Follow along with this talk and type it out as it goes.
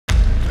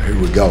Here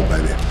we go,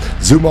 baby.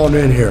 Zoom on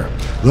in here.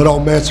 Let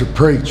old Mance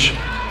preach.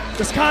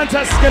 This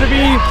contest is going to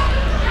be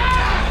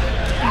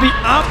the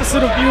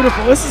opposite of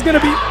beautiful. This is going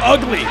to be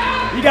ugly.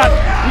 You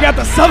got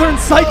the Southern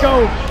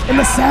Psycho and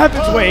the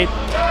Savage Weight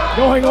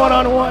going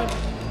one-on-one.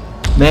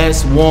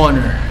 Mance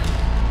Warner,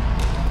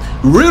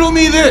 riddle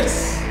me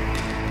this.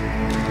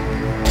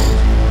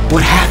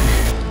 What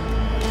happened?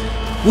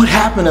 What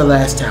happened the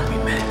last time we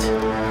met?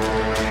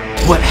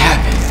 What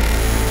happened?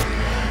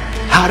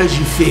 How did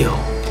you feel?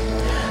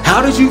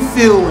 How did you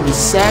feel when the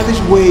Savage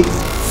Weight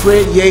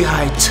Fred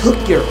Yehi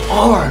took your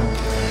arm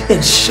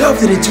and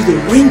shoved it into the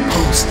ring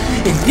post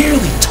and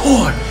nearly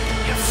tore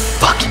your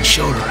fucking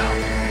shoulder out?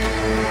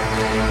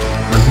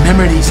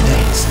 Remember these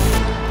days.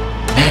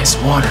 Mance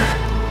Warner.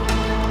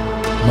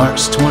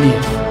 March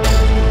 20th.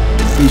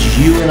 It's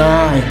you and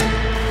I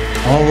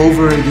all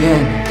over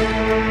again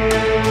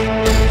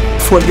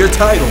for your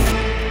title.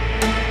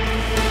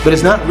 But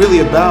it's not really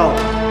about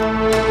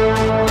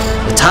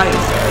the title.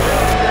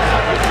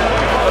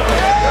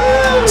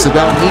 It's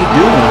about me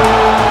doing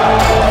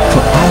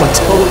what Mama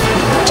told me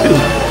to do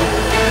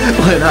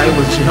when I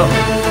was young.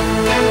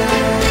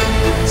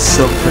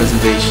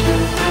 Self-preservation.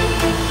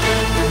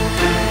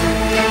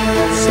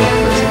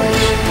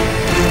 Self-preservation.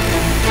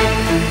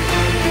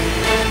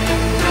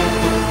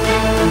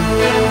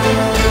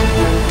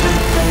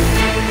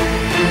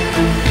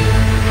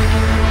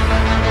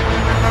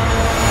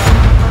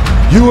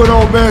 You and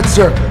old Mance,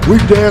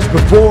 we've danced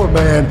before,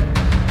 man.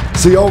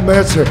 See, old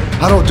Mance,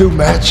 I don't do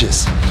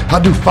matches. I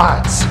do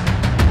fights.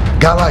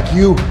 Guy like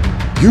you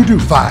do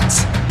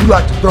fights. You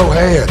like to throw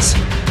hands,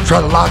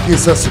 try to lock in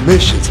some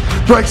submissions,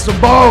 break some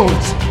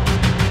bones,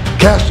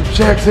 cash some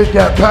checks, hit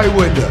that pay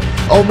window.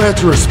 Old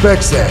Mance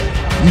respects that.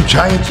 You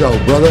changed though,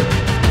 brother.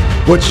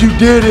 What you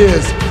did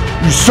is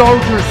you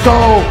sold your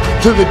soul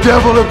to the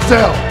devil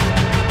himself,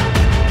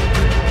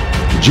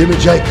 Jimmy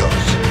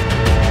Jacobs.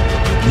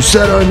 You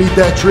sat underneath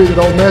that tree that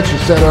old Mance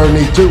sat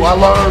underneath too. I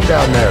learned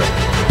down there.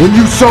 When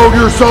you sold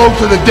your soul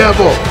to the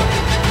devil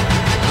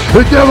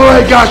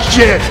ain't got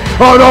shit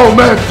on old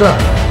Mance.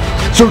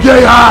 So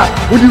Yehi,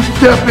 when you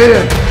step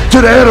in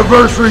to the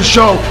anniversary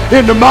show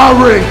into my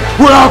ring,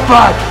 where I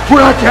fight,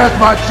 where I cash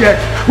my check,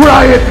 where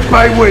I hit the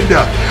pay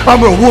window, I'm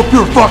gonna whoop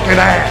your fucking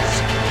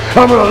ass.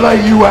 I'm gonna lay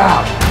you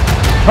out.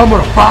 I'm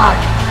gonna fight,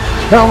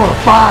 and I'm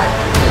gonna fight,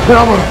 and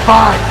I'm gonna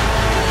fight.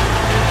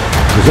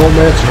 Cause old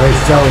Mance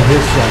ain't selling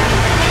his soul.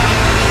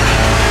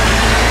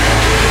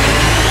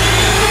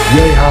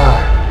 Yehi,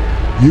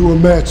 you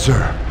and Mance,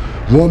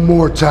 one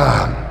more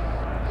time.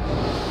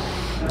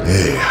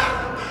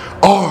 Yeah,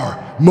 our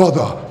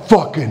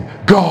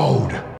motherfucking gold.